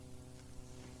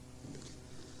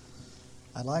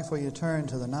I'd like for you to turn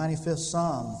to the 95th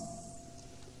Psalm.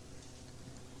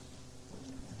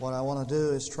 What I want to do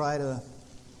is try to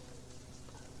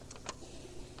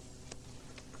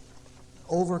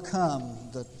overcome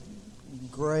the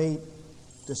great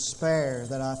despair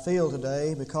that I feel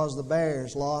today because the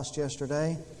Bears lost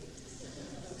yesterday.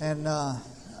 And I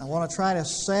want to try to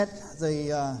set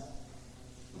the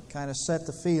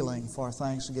feeling for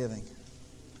Thanksgiving.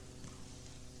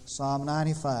 Psalm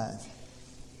 95.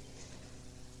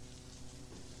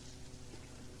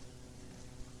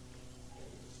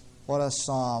 What a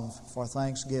psalm for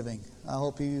Thanksgiving. I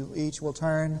hope you each will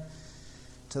turn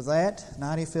to that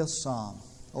 95th Psalm.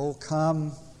 Oh,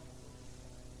 come,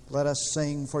 let us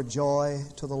sing for joy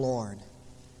to the Lord.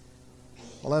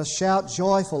 Let us shout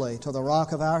joyfully to the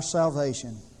rock of our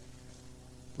salvation.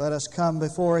 Let us come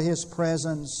before His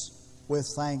presence with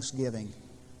thanksgiving.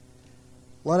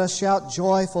 Let us shout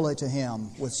joyfully to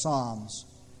Him with psalms.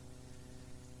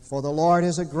 For the Lord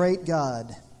is a great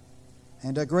God,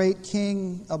 and a great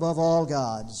King above all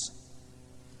gods,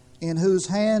 in whose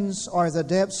hands are the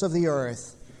depths of the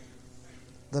earth.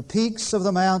 The peaks of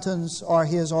the mountains are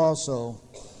His also.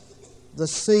 The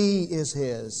sea is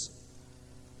His,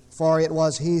 for it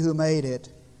was He who made it,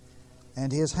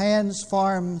 and His hands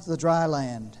formed the dry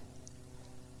land.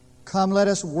 Come, let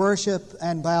us worship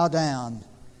and bow down.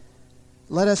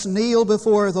 Let us kneel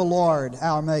before the Lord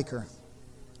our Maker,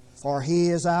 for He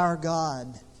is our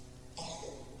God.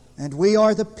 And we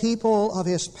are the people of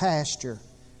His pasture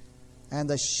and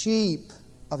the sheep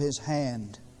of His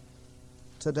hand.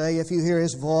 Today, if you hear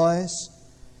His voice,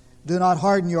 do not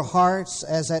harden your hearts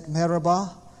as at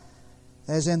Meribah,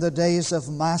 as in the days of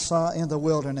Massah in the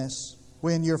wilderness,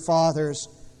 when your fathers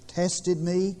tested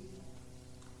me.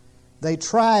 They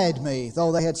tried me,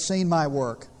 though they had seen my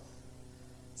work.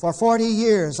 For 40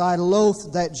 years I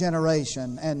loathed that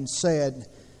generation and said,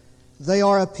 they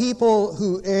are a people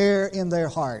who err in their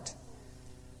heart,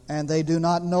 and they do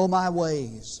not know my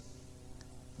ways.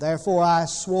 Therefore I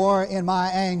swore in my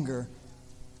anger,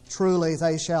 truly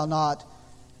they shall not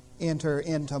enter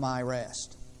into my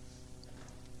rest.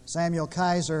 Samuel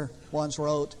Kaiser once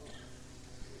wrote,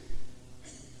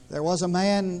 there was a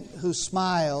man who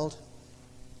smiled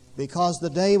because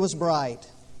the day was bright,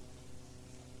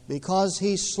 because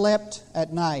he slept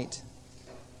at night,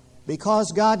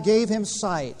 because God gave him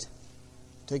sight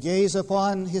to gaze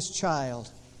upon his child,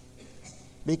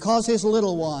 because his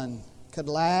little one could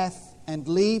laugh and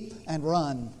leap and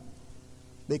run,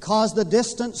 because the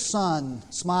distant sun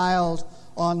smiled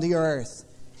on the earth,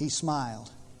 he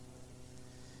smiled.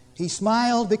 He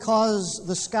smiled because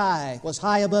the sky was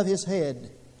high above his head,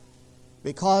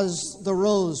 because the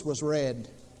rose was red,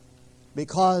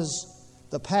 because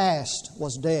the past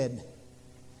was dead.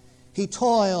 He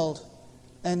toiled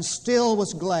and still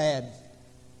was glad,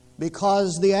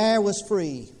 because the air was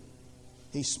free.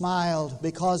 He smiled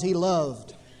because he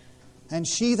loved, and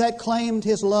she that claimed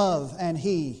his love and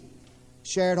he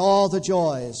shared all the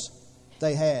joys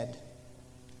they had.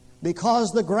 Because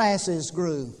the grasses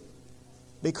grew,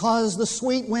 because the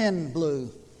sweet wind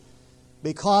blew,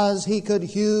 because he could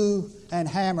hew and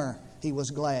hammer, he was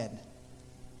glad.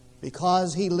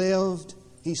 Because he lived,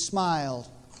 he smiled,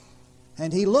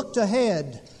 and he looked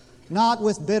ahead, not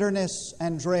with bitterness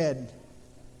and dread,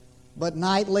 but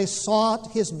nightly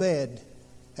sought his bed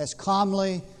as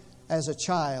calmly as a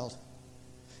child.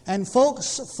 And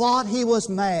folks thought he was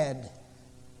mad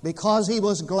because he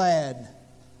was glad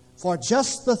for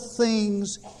just the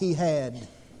things he had.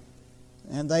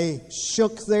 And they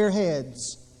shook their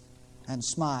heads and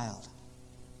smiled.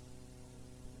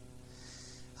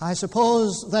 I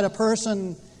suppose that a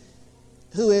person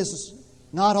who is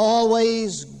not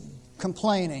always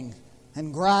complaining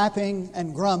and griping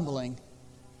and grumbling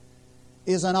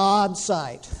is an odd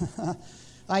sight.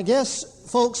 I guess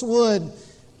folks would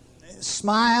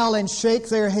smile and shake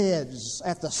their heads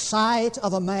at the sight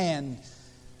of a man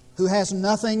who has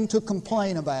nothing to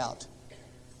complain about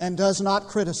and does not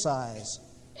criticize.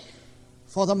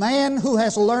 For the man who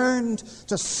has learned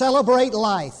to celebrate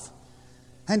life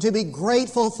and to be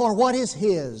grateful for what is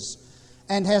his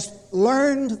and has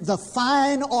learned the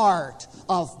fine art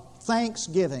of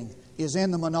thanksgiving is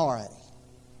in the minority.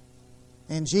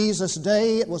 In Jesus'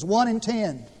 day, it was 1 in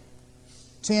 10.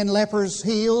 10 lepers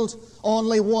healed,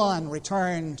 only 1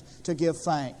 returned to give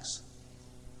thanks.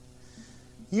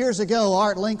 Years ago,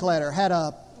 Art Linkletter had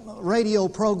a radio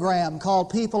program called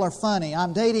People Are Funny.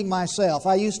 I'm dating myself.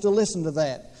 I used to listen to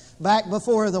that back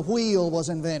before the wheel was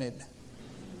invented.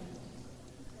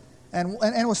 And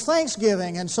it was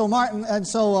Thanksgiving, and so Art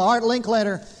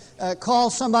Linkletter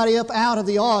called somebody up out of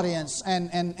the audience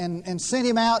and sent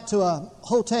him out to a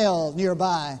hotel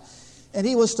nearby And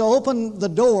he was to open the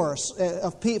doors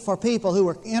for people who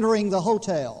were entering the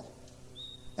hotel.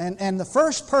 And the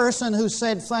first person who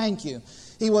said thank you,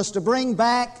 he was to bring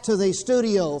back to the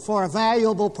studio for a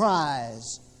valuable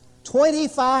prize.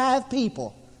 25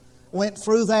 people went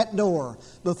through that door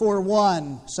before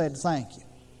one said thank you.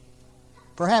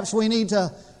 Perhaps we need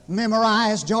to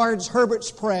memorize George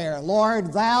Herbert's prayer.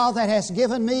 Lord, Thou that hast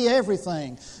given me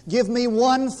everything, give me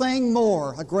one thing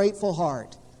more, a grateful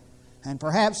heart. And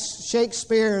perhaps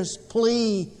Shakespeare's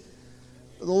plea,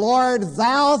 Lord,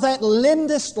 Thou that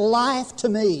lendest life to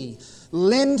me,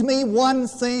 lend me one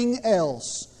thing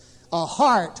else. A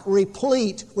heart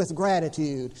replete with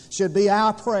gratitude should be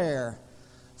our prayer.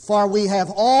 For we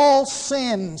have all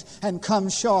sinned and come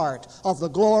short of the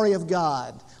glory of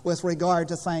God with regard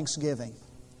to thanksgiving.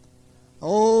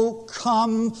 Oh,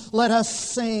 come, let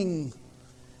us sing.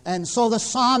 And so the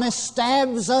psalmist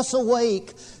stabs us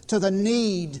awake to the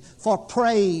need for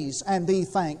praise and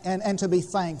to be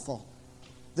thankful.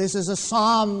 This is a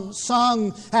psalm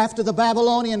sung after the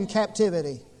Babylonian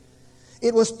captivity.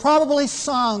 It was probably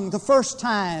sung the first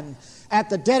time at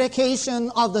the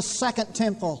dedication of the Second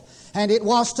Temple, and it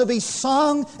was to be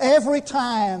sung every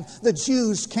time the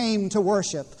Jews came to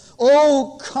worship.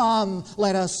 Oh, come,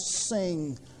 let us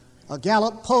sing. A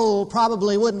Gallup poll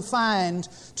probably wouldn't find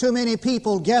too many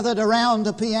people gathered around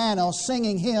a piano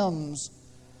singing hymns.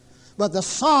 But the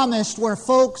psalmists were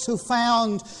folks who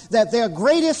found that their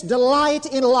greatest delight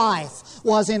in life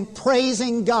was in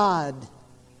praising God.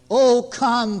 Oh,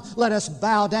 come, let us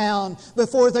bow down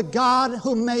before the God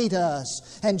who made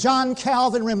us. And John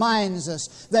Calvin reminds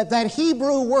us that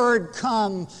Hebrew word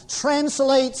come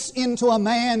translates into a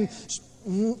man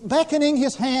beckoning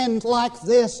his hand like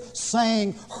this,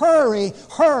 saying, hurry,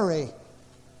 hurry.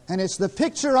 And it's the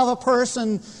picture of a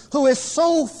person who is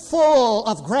so full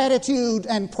of gratitude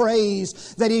and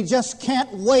praise that he just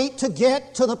can't wait to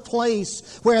get to the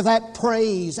place where that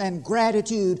praise and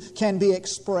gratitude can be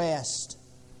expressed.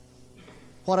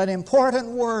 What an important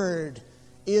word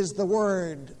is the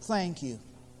word thank you.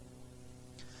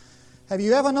 Have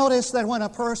you ever noticed that when a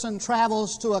person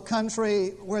travels to a country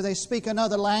where they speak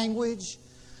another language,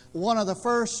 one of the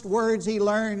first words he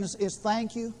learns is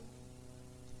thank you?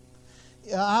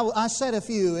 I said a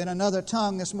few in another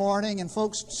tongue this morning, and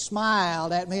folks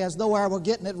smiled at me as though I were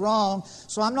getting it wrong,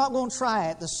 so I'm not going to try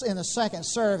it in the second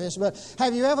service. But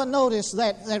have you ever noticed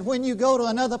that when you go to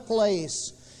another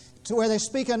place to where they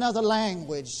speak another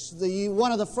language,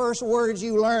 one of the first words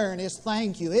you learn is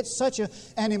thank you? It's such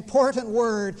an important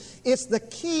word. It's the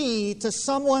key to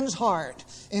someone's heart.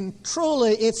 And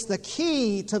truly, it's the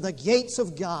key to the gates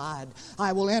of God.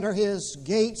 I will enter His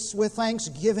gates with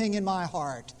thanksgiving in my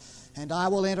heart, and I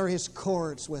will enter His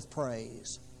courts with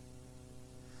praise.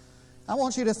 I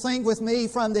want you to think with me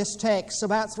from this text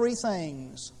about three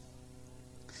things.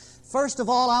 First of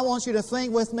all, I want you to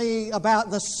think with me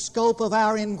about the scope of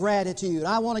our ingratitude.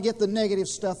 I want to get the negative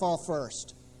stuff off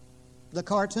first. The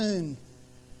cartoon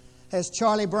has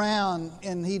Charlie Brown,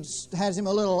 and he has him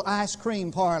a little ice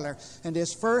cream parlor, and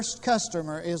his first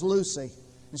customer is Lucy.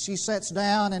 And she sits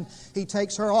down and he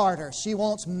takes her order. She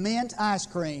wants mint ice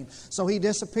cream. So he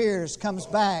disappears, comes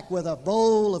back with a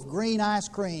bowl of green ice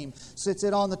cream, sits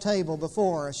it on the table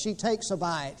before her. She takes a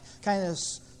bite, kind of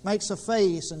makes a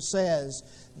face and says,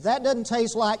 "That doesn't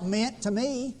taste like mint to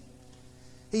me."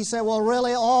 He said, "Well,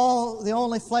 really, the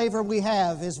only flavor we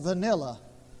have is vanilla.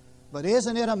 But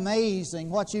isn't it amazing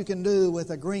what you can do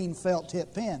with a green felt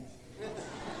tip pen?"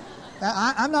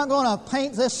 Now, I'm not going to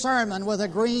paint this sermon with a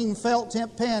green felt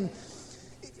tip pen.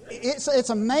 It's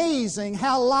amazing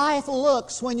how life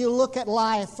looks when you look at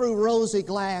life through rosy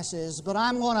glasses. But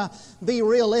I'm going to be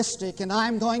realistic, and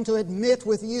I'm going to admit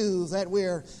with you that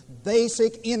we're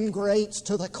basic ingrates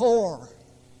to the core.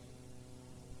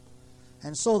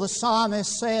 And so the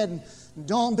psalmist said,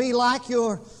 don't be like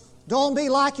your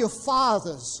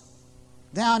fathers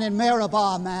down in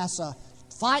Meribah, Massa.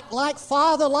 Fight like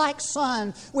father, like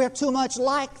son. We're too much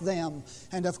like them.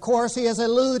 And of course, he is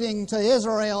alluding to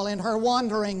Israel in her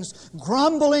wanderings,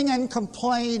 grumbling and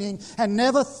complaining and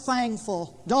never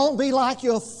thankful. Don't be like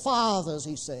your fathers,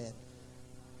 he said.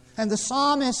 And the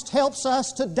psalmist helps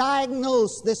us to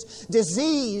diagnose this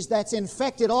disease that's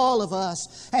infected all of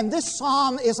us. And this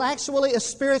psalm is actually a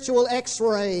spiritual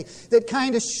x-ray that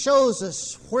kind of shows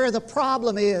us where the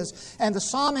problem is. And the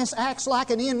psalmist acts like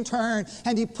an intern,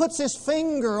 and he puts his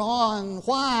finger on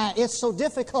why it's so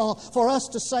difficult for us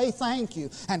to say thank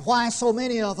you, and why so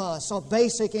many of us are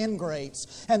basic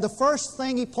ingrates. And the first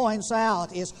thing he points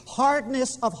out is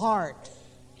hardness of heart.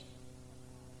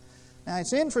 Now,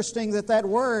 it's interesting that that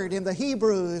word in the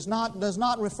Hebrew does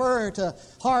not refer to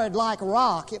hard like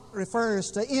rock. It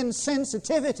refers to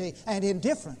insensitivity and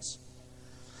indifference.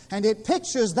 And it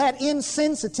pictures that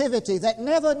insensitivity that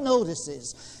never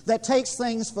notices, that takes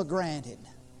things for granted.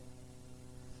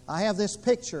 I have this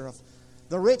picture of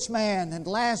the rich man and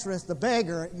Lazarus, the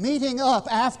beggar, meeting up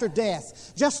after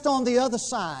death, just on the other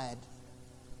side.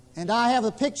 And I have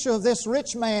a picture of this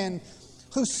rich man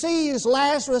who sees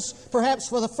Lazarus perhaps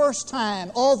for the first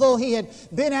time, although he had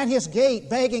been at his gate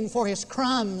begging for his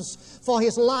crumbs for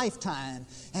his lifetime.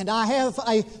 And I have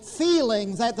a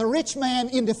feeling that the rich man,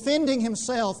 in defending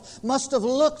himself, must have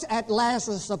looked at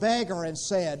Lazarus the beggar and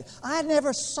said, "I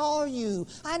never saw you.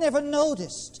 I never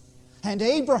noticed." And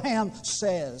Abraham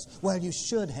says, "Well, you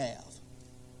should have."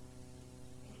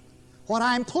 What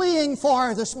I'm pleading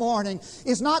for this morning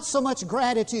is not so much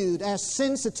gratitude as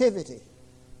sensitivity.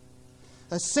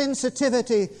 A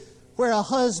sensitivity where a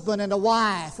husband and a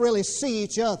wife really see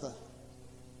each other.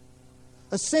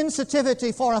 A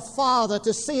sensitivity for a father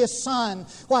to see his son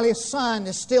while his son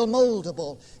is still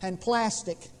moldable and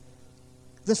plastic.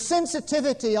 The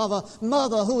sensitivity of a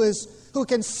mother who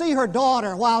can see her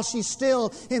daughter while she's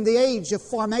still in the age of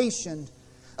formation.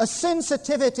 A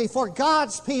sensitivity for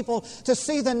God's people to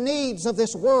see the needs of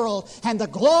this world and the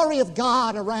glory of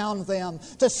God around them.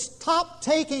 To stop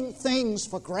taking things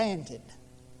for granted.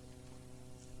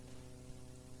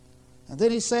 And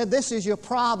then he said, "This is your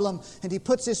problem." And he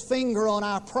puts his finger on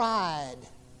our pride.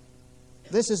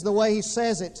 This is the way he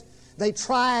says it. "They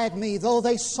tried me, though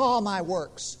they saw my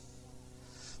works."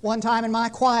 One time in my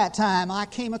quiet time, I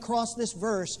came across this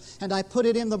verse and I put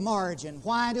it in the margin.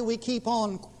 Why do we keep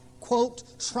on, quote,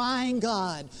 trying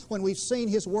God when we've seen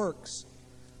His works?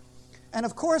 And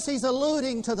of course he's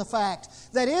alluding to the fact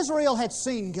that Israel had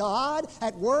seen God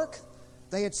at work.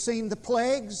 They had seen the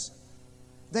plagues.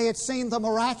 They had seen the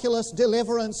miraculous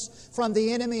deliverance from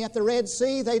the enemy at the Red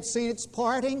Sea. They'd seen its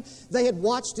parting. They had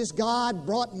watched as God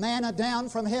brought manna down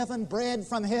from heaven, bread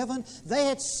from heaven. They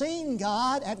had seen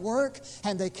God at work,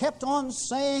 and they kept on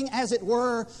saying, as it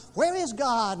were, "Where is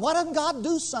God? Why doesn't God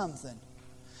do something?"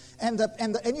 And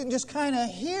you can just kind of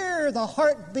hear the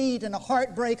heartbeat and the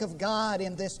heartbreak of God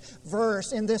in this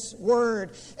verse, in this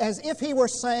word, as if He were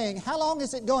saying, "How long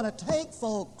is it going to take,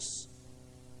 folks,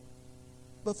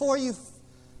 before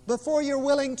you're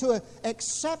willing to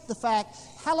accept the fact?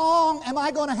 How long am I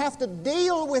going to have to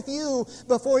deal with you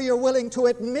before you're willing to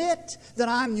admit that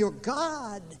I'm your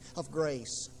God of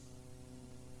grace?"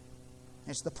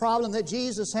 It's the problem that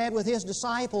Jesus had with His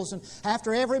disciples. And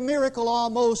after every miracle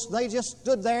almost, they just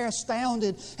stood there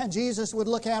astounded. And Jesus would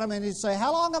look at them and He'd say,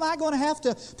 "How long am I going to have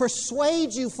to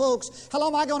persuade you folks? How long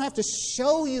am I going to have to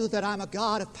show you that I'm a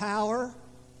God of power?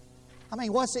 I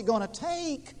mean, what's it going to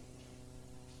take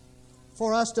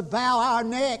for us to bow our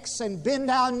necks and bend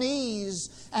our knees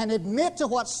and admit to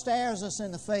what stares us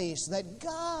in the face, that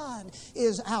God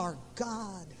is our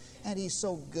God and He's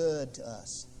so good to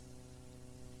us?"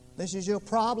 This is your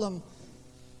problem,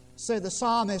 said the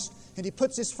psalmist, and he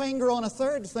puts his finger on a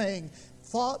third thing,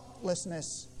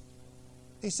 thoughtlessness.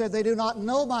 He said, "They do not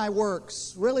know my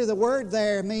works." Really, the word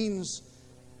there means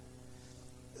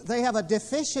they have a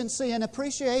deficiency in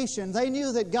appreciation. They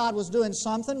knew that God was doing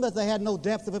something, but they had no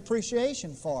depth of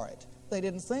appreciation for it. They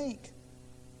didn't think.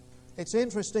 It's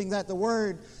interesting that the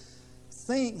words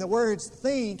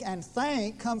think and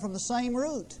thank come from the same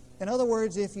root. In other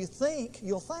words, if you think,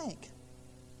 you'll thank.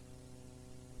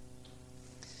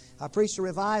 I preached a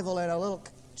revival at a little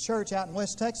church out in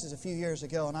West Texas a few years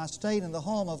ago, and I stayed in the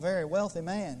home of a very wealthy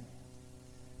man,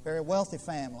 very wealthy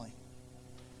family.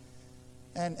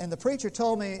 And the preacher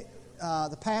told me,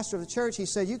 the pastor of the church, he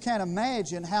said, "You can't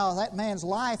imagine how that man's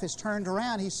life has turned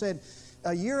around." He said,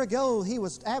 a year ago he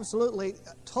was absolutely,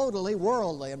 totally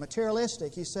worldly and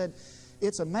materialistic. He said,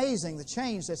 "It's amazing the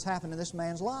change that's happened in this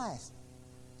man's life."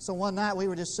 So one night we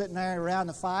were just sitting there around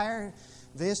the fire,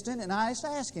 visiting, and I just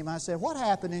asked him, I said, "What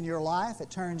happened in your life that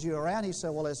turned you around?" He said,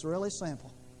 "Well, it's really simple."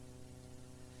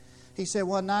 He said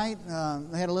one night,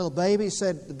 they had a little baby. He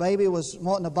said the baby was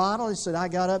wanting a bottle. He said, "I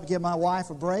got up to give my wife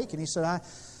a break." And he said,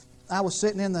 I was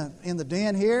sitting in the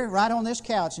den here, right on this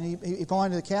couch. And he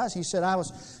pointed to the couch. And he said, "I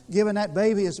was giving that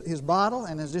baby his bottle,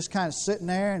 and I was just kind of sitting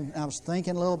there, and I was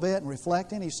thinking a little bit and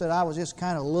reflecting." He said, "I was just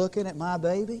kind of looking at my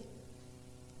baby."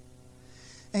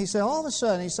 And he said, all of a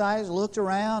sudden, he said, I looked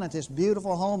around at this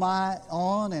beautiful home I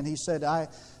own, and he said, I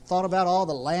thought about all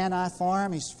the land I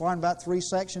farmed. He's farmed about 3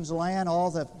 sections of land,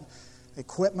 all the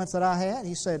equipment that I had.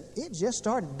 He said, it just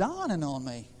started dawning on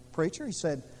me, preacher. He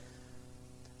said,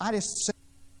 I just said,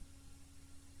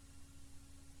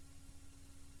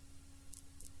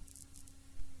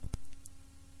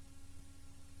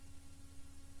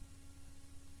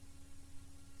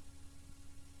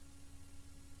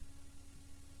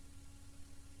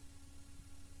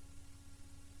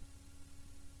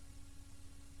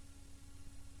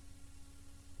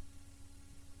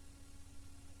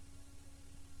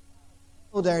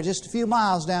 hospital there, just a few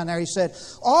miles down there. He said,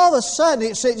 all of a sudden,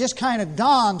 it just kind of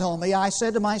dawned on me. I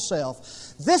said to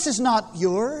myself, this is not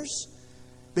yours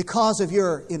because of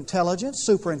your intelligence,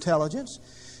 superintelligence.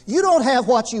 You don't have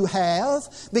what you have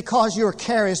because you're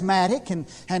charismatic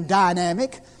and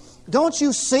dynamic. Don't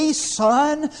you see,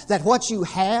 son, that what you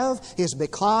have is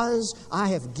because I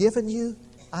have given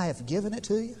it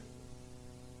to you?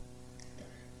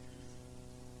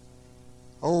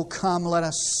 Oh, come, let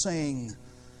us sing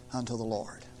unto the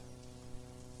Lord.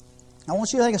 I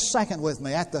want you to take a second with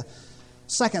me at the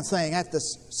second thing, at the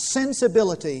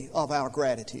sensibility of our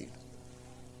gratitude.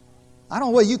 I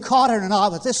don't know whether you caught it or not,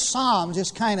 but this psalm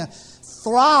just kind of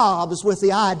throbs with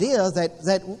the idea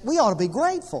that we ought to be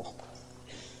grateful.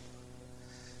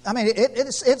 I mean,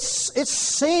 it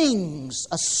sings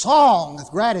a song of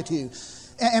gratitude.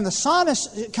 And the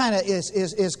psalmist kind of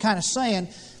is kind of saying,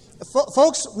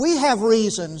 folks, we have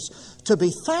reasons to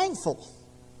be thankful.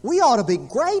 We ought to be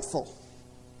grateful.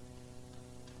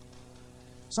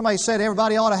 Somebody said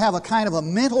everybody ought to have a kind of a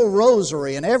mental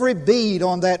rosary, and every bead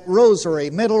on that rosary,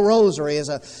 mental rosary, is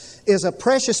a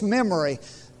precious memory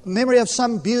of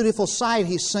some beautiful sight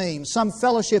he's seen, some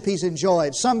fellowship he's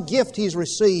enjoyed, some gift he's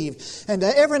received. And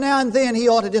every now and then he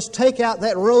ought to just take out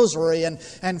that rosary and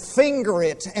finger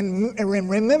it and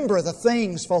remember the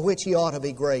things for which he ought to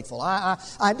be grateful.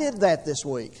 I did that this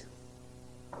week.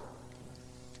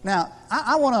 Now,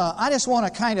 I just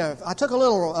want to I took a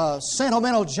little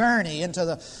sentimental journey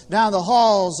down the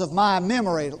halls of my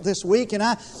memory this week, and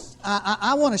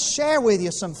I want to share with you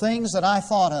some things that I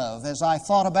thought of as I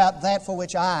thought about that for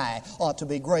which I ought to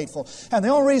be grateful. And the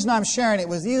only reason I'm sharing it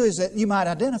with you is that you might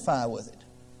identify with it.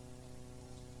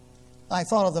 I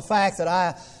thought of the fact that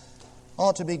I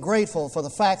ought to be grateful for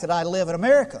the fact that I live in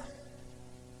America.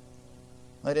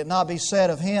 Let it not be said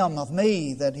of him, of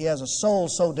me, that he has a soul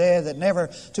so dead that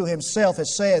never to himself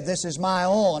has said, this is my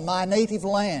own, my native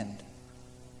land.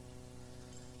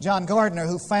 John Gardner,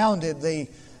 who founded the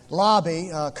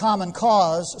lobby, Common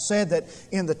Cause, said that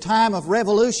in the time of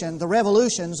revolution, the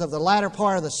revolutions of the latter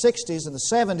part of the 60s and the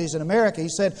 70s in America, he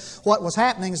said what was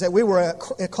happening is that we were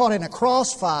caught in a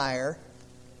crossfire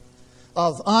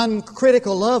of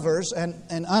uncritical lovers and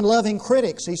unloving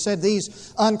critics. He said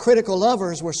these uncritical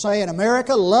lovers were saying,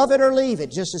 America, love it or leave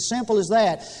it, just as simple as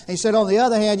that. And he said, on the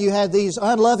other hand, you had these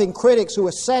unloving critics who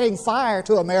were setting fire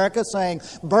to America, saying,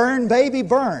 burn, baby,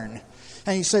 burn.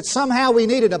 And he said, somehow we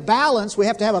needed a balance. We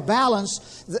have to have a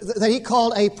balance that he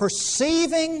called a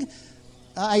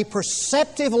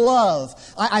perceptive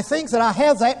love. I think that I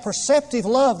have that perceptive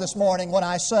love this morning when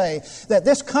I say that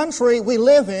this country we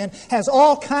live in has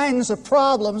all kinds of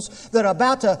problems that are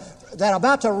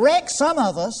about to wreck some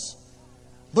of us,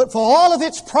 but for all of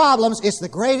its problems, it's the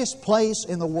greatest place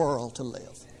in the world to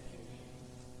live.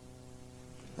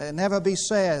 Let it never be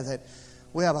said that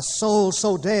we have a soul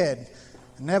so dead,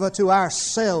 never to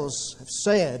ourselves have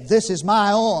said, this is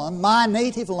my own, my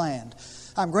native land.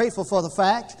 I'm grateful for the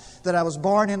fact that I was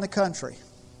born in the country.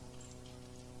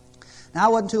 Now, I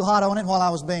wasn't too hot on it while I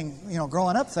was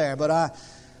growing up there, but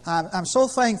I'm so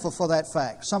thankful for that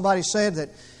fact. Somebody said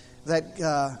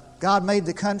that God made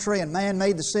the country and man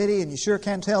made the city, and you sure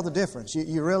can tell the difference.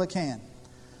 You really can.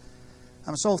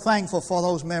 I'm so thankful for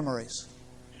those memories.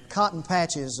 Cotton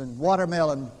patches and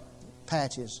watermelon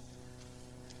patches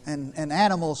and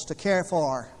animals to care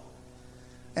for.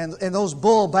 And those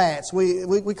bull bats,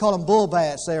 we call them bull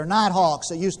bats. They are night hawks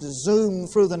that used to zoom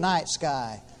through the night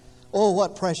sky. Oh,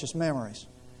 what precious memories.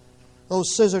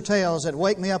 Those scissor tails that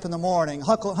wake me up in the morning,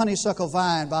 honeysuckle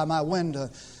vine by my window,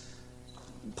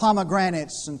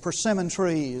 pomegranates and persimmon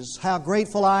trees. How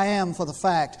grateful I am for the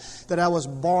fact that I was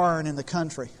born in the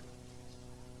country.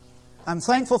 I'm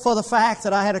thankful for the fact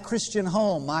that I had a Christian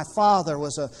home. My father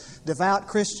was a devout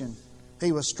Christian.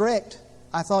 He was strict.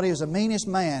 I thought he was the meanest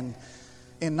man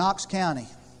in Knox County.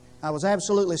 I was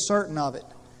absolutely certain of it.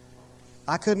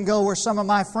 I couldn't go where some of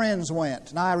my friends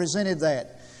went, and I resented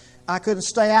that. I couldn't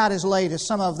stay out as late as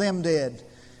some of them did.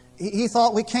 He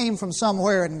thought we came from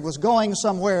somewhere and was going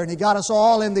somewhere, and he got us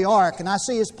all in the ark, and I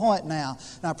see his point now,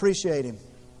 and I appreciate him.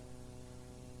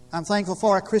 I'm thankful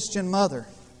for a Christian mother.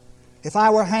 If I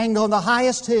were hanged on the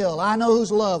highest hill, I know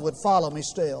whose love would follow me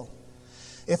still.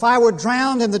 If I were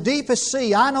drowned in the deepest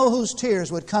sea, I know whose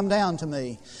tears would come down to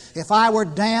me. If I were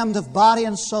damned of body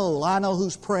and soul, I know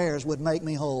whose prayers would make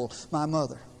me whole, my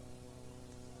mother.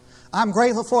 I'm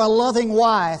grateful for a loving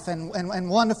wife and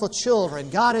wonderful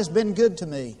children. God has been good to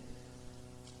me.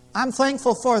 I'm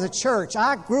thankful for the church.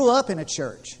 I grew up in a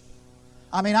church.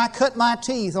 I cut my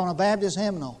teeth on a Baptist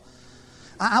hymnal.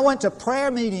 I went to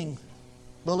prayer meeting,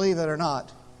 believe it or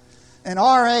not. and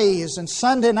RAs and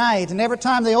Sunday night, and every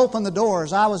time they opened the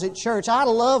doors, I was at church. I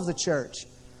love the church.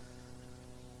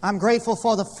 I'm grateful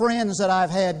for the friends that I've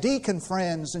had, deacon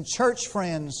friends and church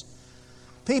friends,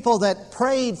 people that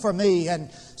prayed for me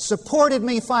and supported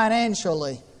me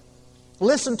financially,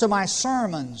 listened to my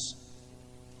sermons.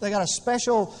 They got a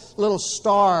special little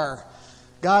star.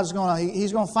 He's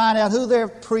going to find out who their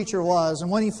preacher was. And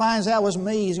when He finds out it was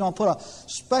me, He's going to put a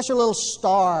special little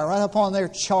star right up on their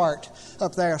chart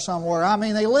up there somewhere. I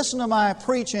mean, they listened to my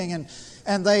preaching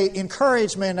and they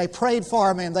encouraged me and they prayed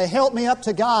for me and they helped me up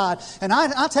to God. And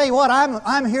I tell you what,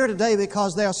 I'm here today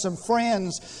because there are some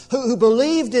friends who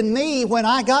believed in me when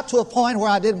I got to a point where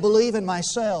I didn't believe in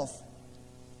myself.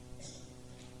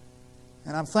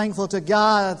 And I'm thankful to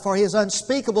God for His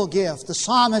unspeakable gift. The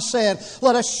psalmist said,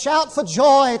 "Let us shout for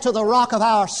joy to the rock of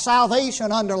our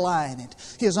salvation," underline it,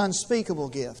 His unspeakable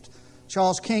gift.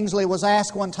 Charles Kingsley was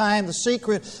asked one time the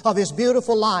secret of his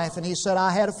beautiful life, and he said, "I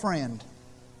had a friend.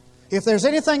 If there's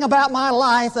anything about my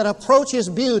life that approaches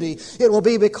beauty, it will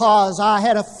be because I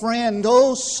had a friend,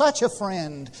 oh, such a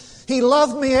friend. He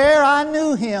loved me ere I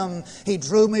knew Him. He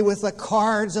drew me with the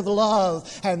cords of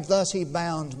love, and thus He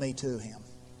bound me to Him."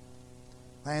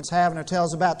 Vance Havner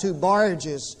tells about two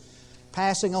barges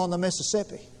passing on the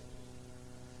Mississippi.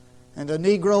 And a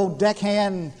Negro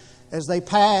deckhand, as they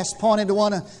passed,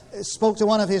 spoke to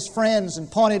one of his friends and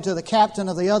pointed to the captain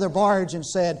of the other barge and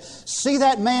said, "See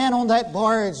that man on that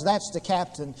barge? That's the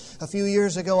captain. A few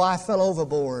years ago I fell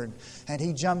overboard and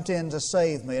he jumped in to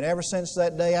save me. And ever since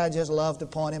that day I just love to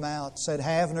point him out." Said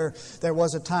Havner, "There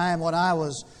was a time when I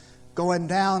was going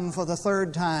down for the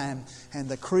third time, and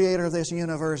the Creator of this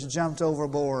universe jumped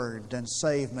overboard and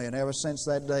saved me. And ever since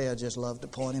that day, I just love to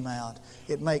point Him out."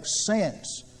 It makes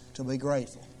sense to be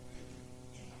grateful.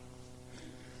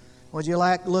 Would you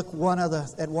look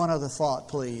at one other thought,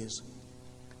 please?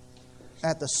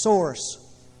 At the source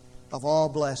of all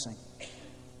blessing.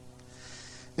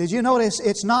 Did you notice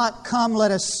it's not "come,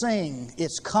 let us sing"?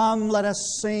 It's "come, let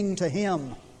us sing to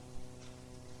Him."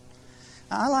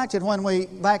 I liked it when we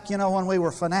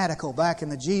were fanatical back in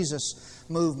the Jesus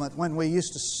movement, when we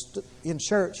used to, in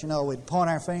church, we'd point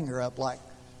our finger up like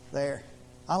there.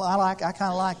 I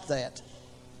kind of liked that.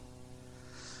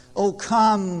 Oh,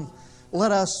 come,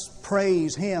 let us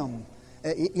praise Him.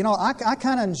 I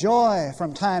kind of enjoy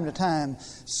from time to time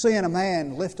seeing a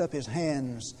man lift up his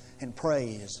hands in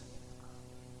praise.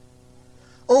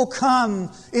 Oh, come,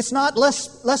 it's not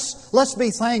let's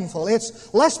be thankful. It's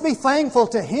let's be thankful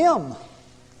to Him.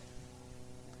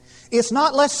 It's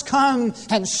not let's come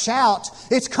and shout.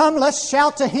 It's come, let's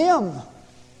shout to Him.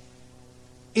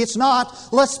 It's not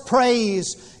let's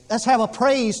have a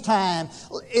praise time.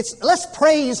 It's let's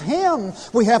praise Him.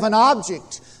 We have an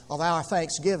object of our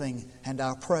thanksgiving and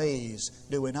our praise,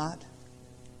 do we not?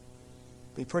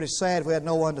 It'd be pretty sad if we had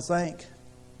no one to thank.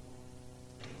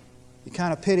 You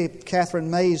kind of pity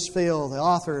Catherine Maysfield, the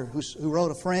author who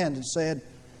wrote a friend and said,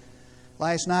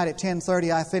 "Last night at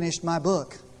 10:30 I finished my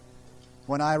book.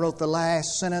 When I wrote the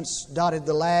last sentence, made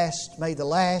the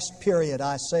last period,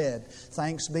 I said,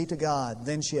 'Thanks be to God.'"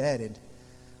 Then she added,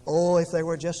 "Oh, if there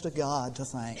were just a God to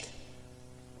thank.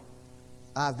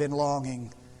 I've been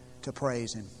longing to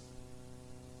praise Him."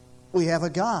 We have a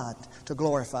God to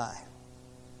glorify.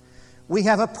 We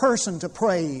have a person to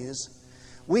praise.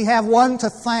 We have one to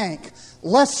thank.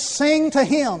 Let's sing to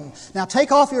Him. Now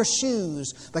take off your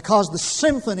shoes, because the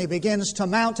symphony begins to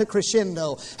mount to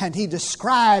crescendo, and he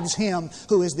describes Him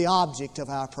who is the object of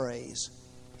our praise.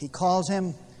 He calls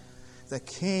Him the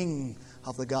King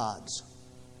of the gods.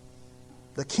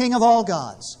 The King of all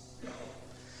gods.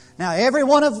 Now every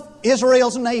one of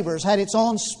Israel's neighbors had its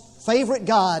own favorite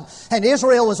god, and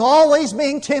Israel was always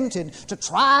being tempted to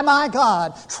try my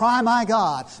God.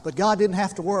 But God didn't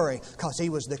have to worry, because He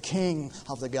was the King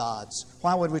of the gods.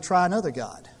 Why would we try another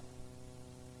god?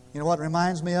 You know what it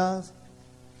reminds me of?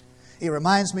 It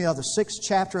reminds me of the 6th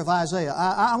chapter of Isaiah.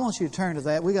 I want you to turn to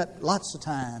that. We got lots of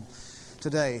time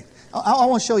today. I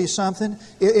want to show you something.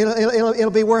 It'll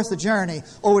be worth the journey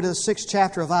over to the 6th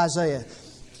chapter of Isaiah.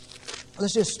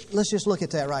 Let's just look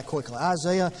at that right quickly.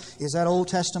 Isaiah is that Old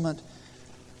Testament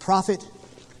prophet.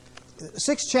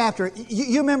 6th chapter.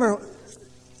 You remember,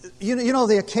 you know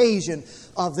the occasion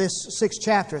of this 6th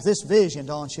chapter, this vision,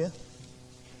 don't you?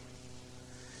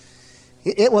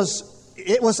 It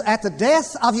was at the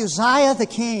death of Uzziah the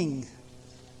king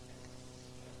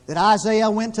that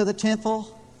Isaiah went to the temple.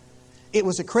 It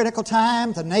was a critical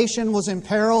time. The nation was in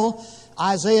peril.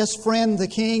 Isaiah's friend, the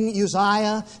king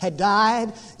Uzziah, had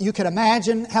died. You can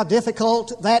imagine how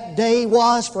difficult that day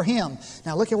was for him.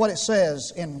 Now look at what it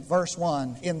says in verse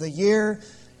 1. In the year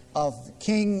of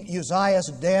King Uzziah's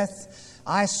death,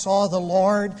 I saw the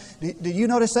Lord. Do you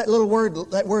notice that little word,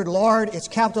 that word Lord? It's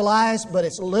capitalized, but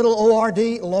it's little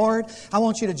O-R-D, Lord. I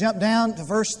want you to jump down to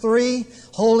verse 3.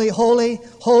 Holy, holy,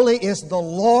 holy is the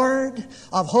Lord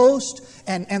of hosts.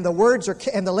 And the words are,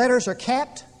 and the letters are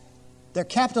capped. They're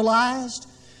capitalized.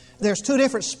 There's two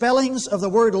different spellings of the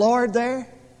word Lord there.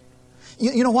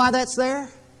 You know why that's there?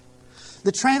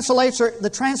 The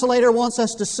translator wants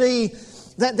us to see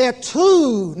that there are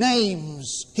two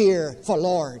names here for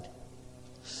Lord.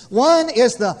 One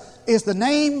is the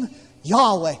name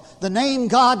Yahweh, the name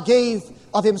God gave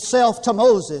of Himself to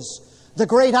Moses, the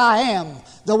great I am,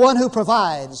 the one who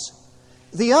provides.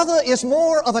 The other is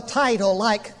more of a title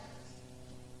like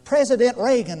President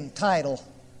Reagan title.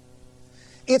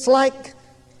 It's like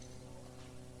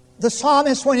the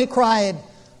psalmist when he cried,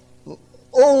 "O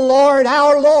Lord,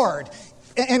 our Lord."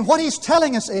 And what he's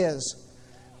telling us is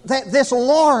that this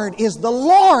Lord is the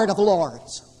Lord of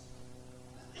lords.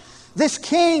 This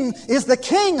King is the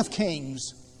King of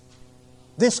kings.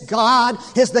 This God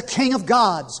is the King of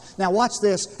gods. Now watch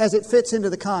this as it fits into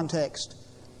the context.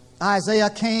 Isaiah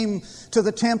came to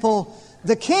the temple.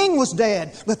 The King was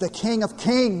dead, but the King of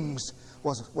kings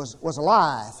was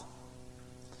alive.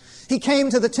 He came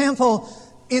to the temple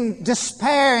in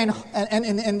despair and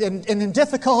in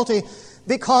difficulty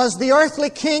because the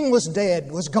earthly king was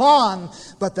dead, was gone,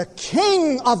 but the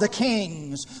King of the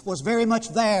kings was very much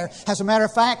there. As a matter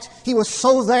of fact, He was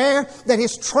so there that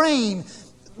His train,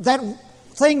 that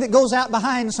thing that goes out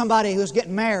behind somebody who's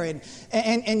getting married,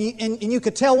 and you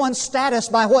could tell one's status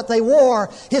by what they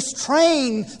wore, His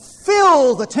train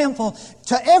filled the temple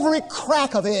to every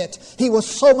crack of it. He was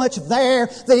so much there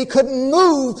that He couldn't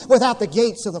move without the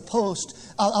gates of the post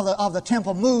of the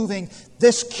temple moving.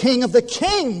 This King of the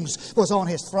kings was on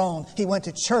His throne. He went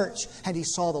to church and he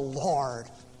saw the Lord.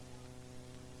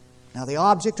 Now the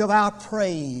object of our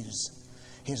praise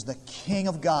is the King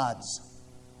of gods.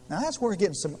 Now that's worth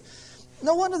getting some...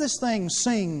 No wonder this thing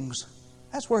sings.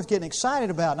 That's worth getting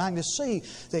excited about. And I can just see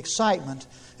the excitement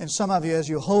in some of you as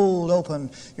you hold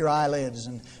open your eyelids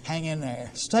and hang in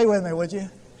there. Stay with me, would you?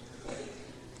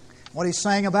 What he's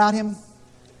saying about Him?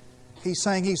 He's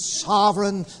saying He's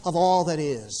sovereign of all that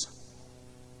is.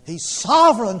 He's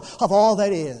sovereign of all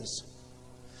that is.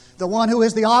 The one who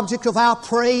is the object of our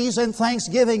praise and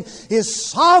thanksgiving is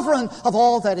sovereign of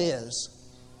all that is.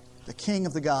 The King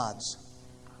of the gods.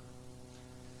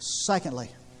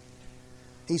 Secondly,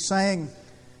 He's saying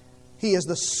He is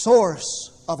the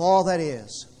source of all that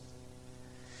is.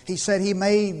 He said He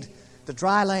made the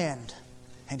dry land,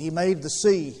 and He made the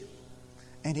sea,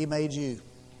 and He made you.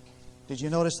 Did you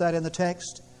notice that in the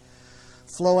text?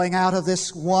 Flowing out of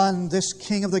this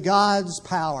King of the gods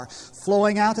power,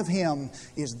 flowing out of Him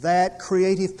is that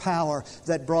creative power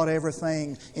that brought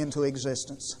everything into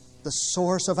existence. The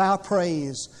source of our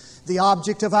praise, the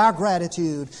object of our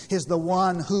gratitude, is the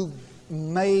one who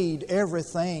made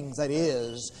everything that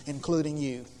is, including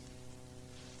you.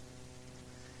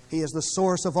 He is the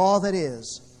source of all that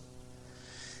is.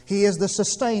 He is the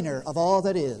sustainer of all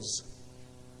that is.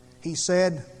 He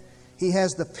said He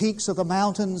has the peaks of the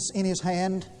mountains in His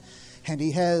hand, and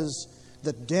He has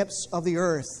the depths of the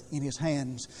earth in His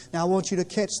hands. Now I want you to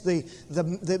catch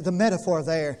the metaphor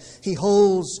there. He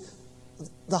holds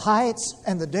the heights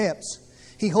and the depths.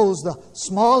 He holds the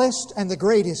smallest and the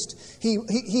greatest.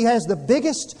 He has the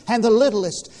biggest and the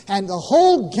littlest and the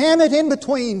whole gamut in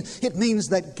between. It means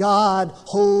that God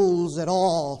holds it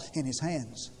all in His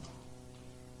hands.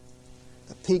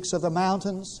 The peaks of the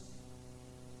mountains,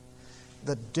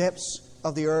 the depths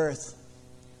of the earth.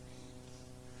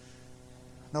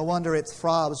 No wonder it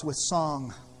throbs with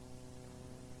song.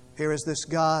 Here is this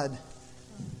God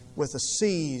with the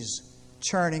seas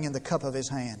churning in the cup of His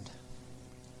hand,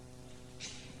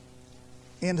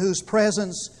 in whose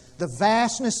presence the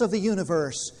vastness of the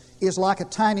universe is like a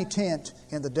tiny tent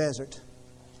in the desert,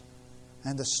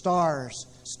 and the stars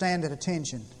stand at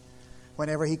attention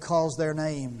whenever He calls their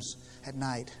names at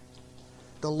night.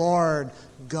 The Lord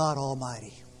God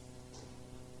Almighty.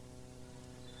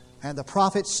 And the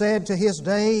prophet said to his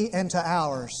day and to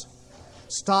ours,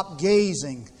 stop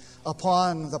gazing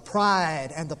upon the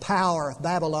pride and the power of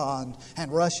Babylon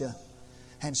and Russia,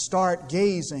 and start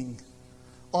gazing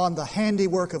on the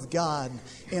handiwork of God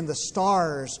in the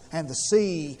stars and the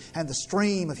sea and the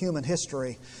stream of human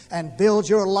history, and build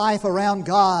your life around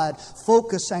God.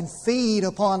 Focus and feed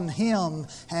upon Him,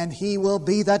 and He will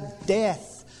be the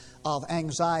death of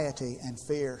anxiety and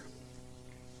fear.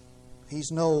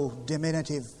 He's no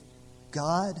diminutive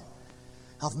God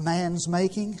of man's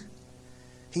making.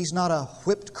 He's not a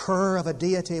whipped cur of a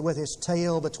deity with His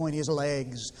tail between His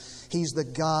legs. He's the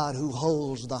God who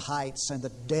holds the heights and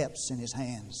the depths in His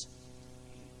hands.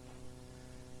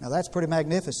 Now that's pretty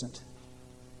magnificent.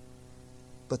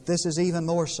 But this is even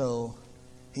more so.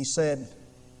 He said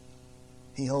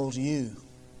He holds you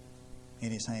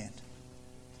in His hand.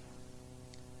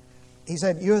 He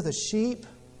said, you're the sheep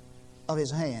of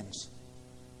His hands.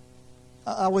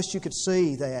 I wish you could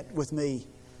see that with me.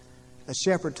 A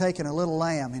shepherd taking a little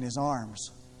lamb in his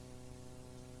arms.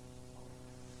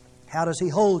 How does He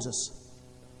hold us?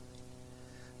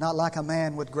 Not like a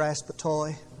man would grasp a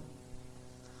toy.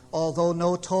 Although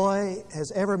no toy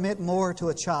has ever meant more to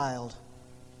a child,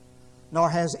 nor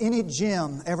has any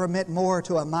gem ever meant more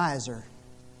to a miser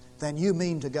than you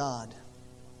mean to God.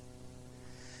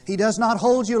 He does not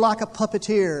hold you like a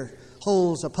puppeteer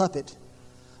holds a puppet,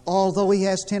 although He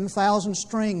has 10,000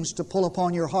 strings to pull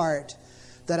upon your heart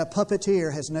that a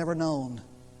puppeteer has never known.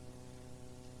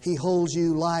 He holds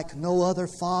you like no other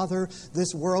father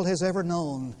this world has ever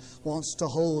known wants to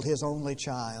hold his only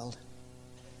child.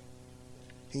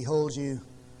 He holds you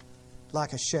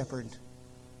like a shepherd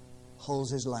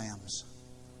holds his lambs.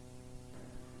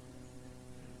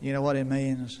 You know what it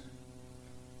means?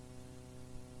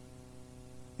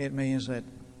 It means that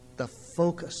the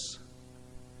focus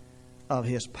of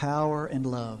His power and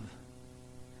love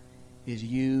is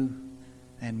you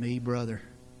and me, brother.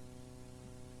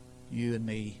 You and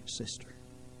me, sister,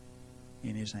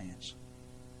 in His hands.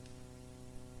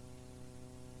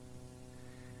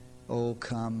 Oh,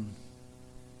 come,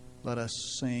 let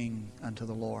us sing unto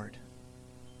the Lord.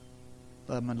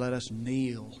 Let us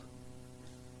kneel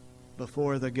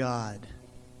before the God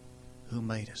who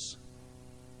made us.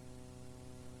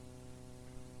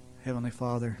 Heavenly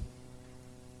Father,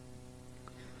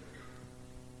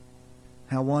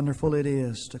 how wonderful it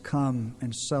is to come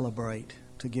and celebrate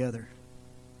together.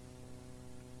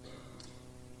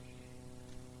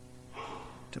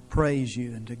 To praise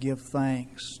You and to give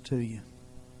thanks to You.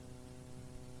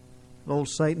 Old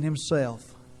Satan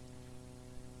himself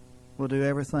will do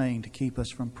everything to keep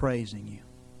us from praising You.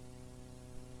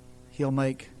 He'll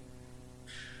make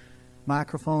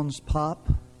microphones pop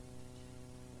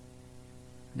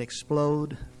and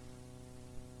explode,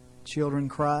 children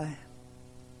cry,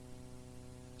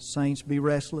 saints be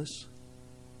restless.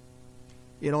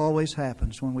 It always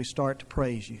happens when we start to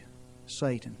praise You.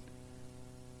 Satan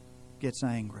gets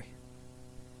angry.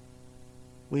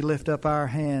 We lift up our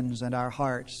hands and our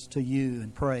hearts to You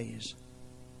in praise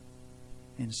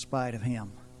in spite of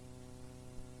him.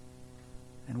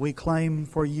 And we claim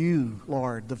for You,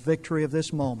 Lord, the victory of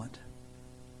this moment,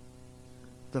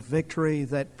 the victory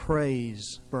that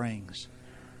praise brings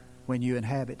when You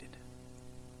inhabit it,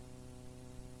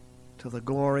 to the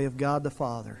glory of God the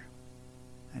Father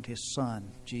and His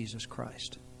Son, Jesus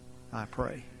Christ, I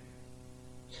pray.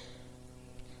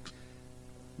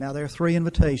 Now there are 3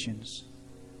 invitations.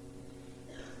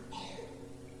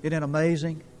 Isn't it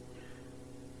amazing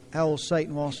how old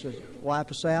Satan wants to wipe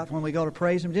us out when we go to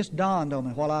praise Him? It just dawned on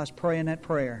me while I was praying that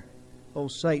prayer.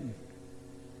 Old Satan,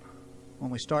 when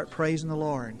we start praising the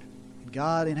Lord, and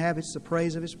God inhabits the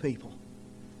praise of His people,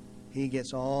 he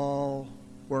gets all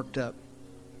worked up.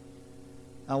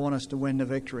 I want us to win the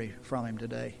victory from him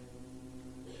today.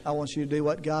 I want you to do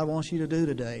what God wants you to do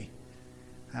today.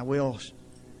 I will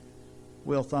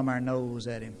thumb our nose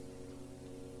at him.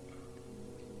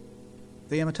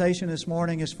 The invitation this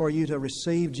morning is for you to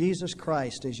receive Jesus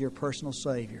Christ as your personal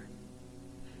Savior.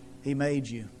 He made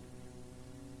you.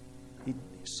 His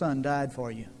Son died for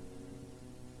you.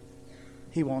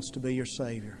 He wants to be your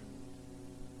Savior.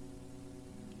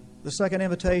 The second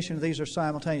invitation, these are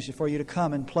simultaneously for you to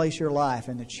come and place your life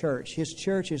in the church. His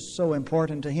church is so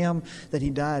important to Him that He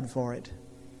died for it.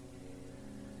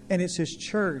 And it's His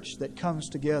church that comes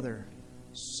together,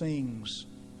 sings,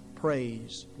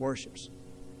 prays, worships.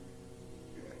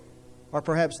 Or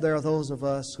perhaps there are those of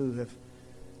us who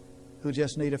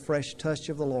just need a fresh touch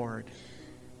of the Lord,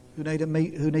 who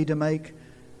need to make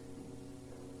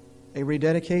a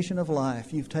rededication of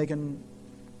life. You've taken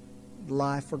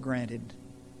life for granted,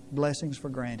 blessings for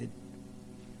granted.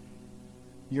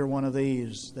 You're one of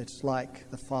these that's like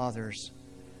the fathers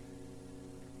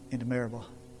in Meribah.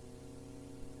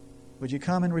 Would you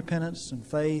come in repentance and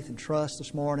faith and trust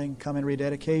this morning? Come in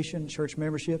rededication, church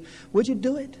membership. Would you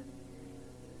do it?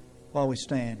 While we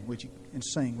stand, would you and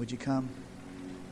sing, would you come?